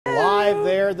live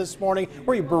there this morning.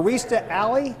 Were you Barista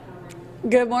Alley?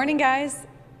 Good morning, guys.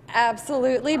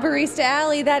 Absolutely, Barista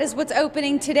Alley. That is what's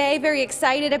opening today. Very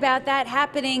excited about that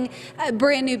happening.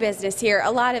 Brand new business here.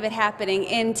 A lot of it happening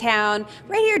in town,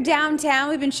 right here downtown.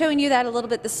 We've been showing you that a little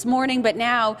bit this morning, but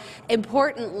now,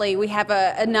 importantly, we have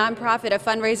a nonprofit, a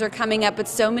fundraiser coming up with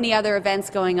so many other events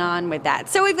going on with that.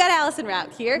 So we've got Allison Rout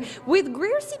here with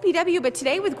Greer CPW, but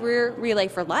today with Greer Relay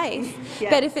for Life,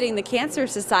 benefiting the Cancer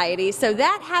Society. So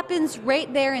that happens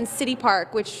right there in City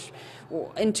Park, which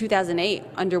in 2008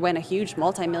 underwent a huge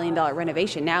multi-million-dollar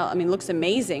renovation. Now, I mean, looks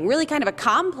amazing. Really kind of a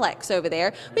complex over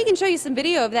there. We can show you some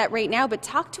video of that right now, but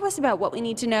talk to us about what we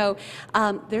need to know.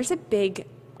 There's a big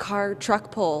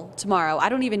truck pull tomorrow. I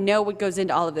don't even know what goes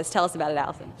into all of this. Tell us about it,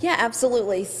 Allison. Yeah,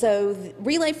 absolutely. So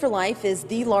Relay for Life is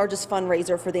the largest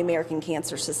fundraiser for the American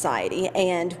Cancer Society,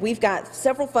 and we've got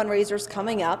several fundraisers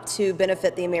coming up to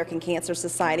benefit the American Cancer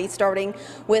Society, starting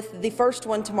with the first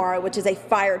one tomorrow, which is a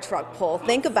fire truck pull.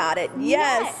 Think about it.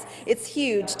 Yes, it's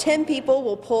huge. 10 people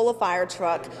will pull a fire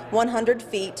truck 100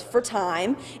 feet for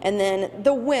time, and then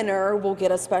the winner will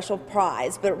get a special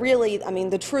prize. But really, I mean,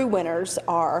 the true winners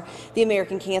are the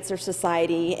American Cancer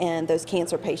Society and those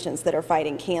cancer patients that are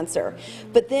fighting cancer.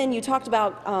 But then you talked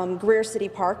about Greer City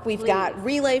Park. We've got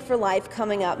Relay for Life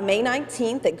coming up May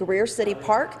 19th at Greer City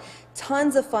Park.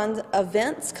 Tons of fun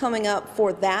events coming up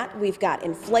for that. We've got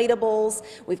inflatables,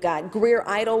 we've got Greer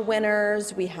Idol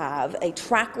winners, we have a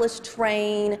trackless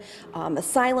train, a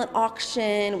silent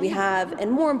auction, we have, and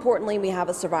more importantly, we have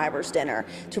a survivor's dinner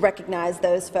to recognize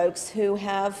those folks who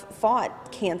have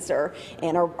fought cancer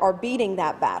and are beating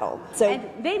that battle. So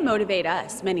and they motivate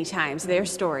us many times. Their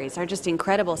stories are just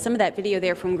incredible. Some of that video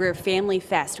there from Greer Family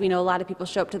Fest, we know a lot of people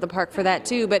show up to the park for that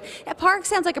too, but that park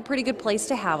sounds like a pretty good place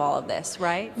to have all of this,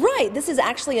 right? Right. This is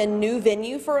actually a new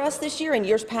venue for us this year. In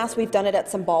years past, we've done it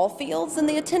at some ball fields, and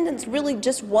the attendance really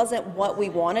just wasn't what we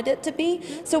wanted it to be.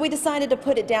 So we decided to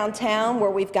put it downtown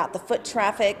where we've got the foot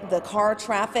traffic, the car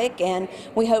traffic, and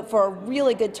we hope for a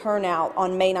really good turnout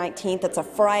on May 19th. It's a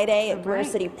Friday at Greer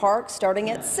City Park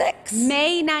starting at 6.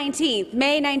 May 19th.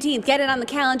 May 19th. Get it on the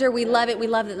calendar. We love it. We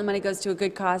love that the money goes to a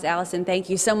good cause. Allison,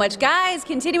 thank you so much. Guys,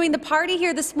 continuing the party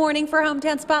here this morning for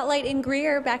Hometown Spotlight in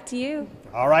Greer. Back to you.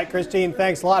 All right, Christine,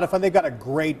 thanks. A lot of fun. They've got a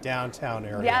great downtown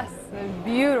area. Yes,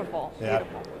 beautiful. Yeah.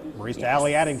 Beautiful. Barista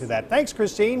Alley adding to that. Thanks,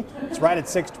 Christine. It's right at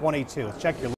 6:22. Let's check your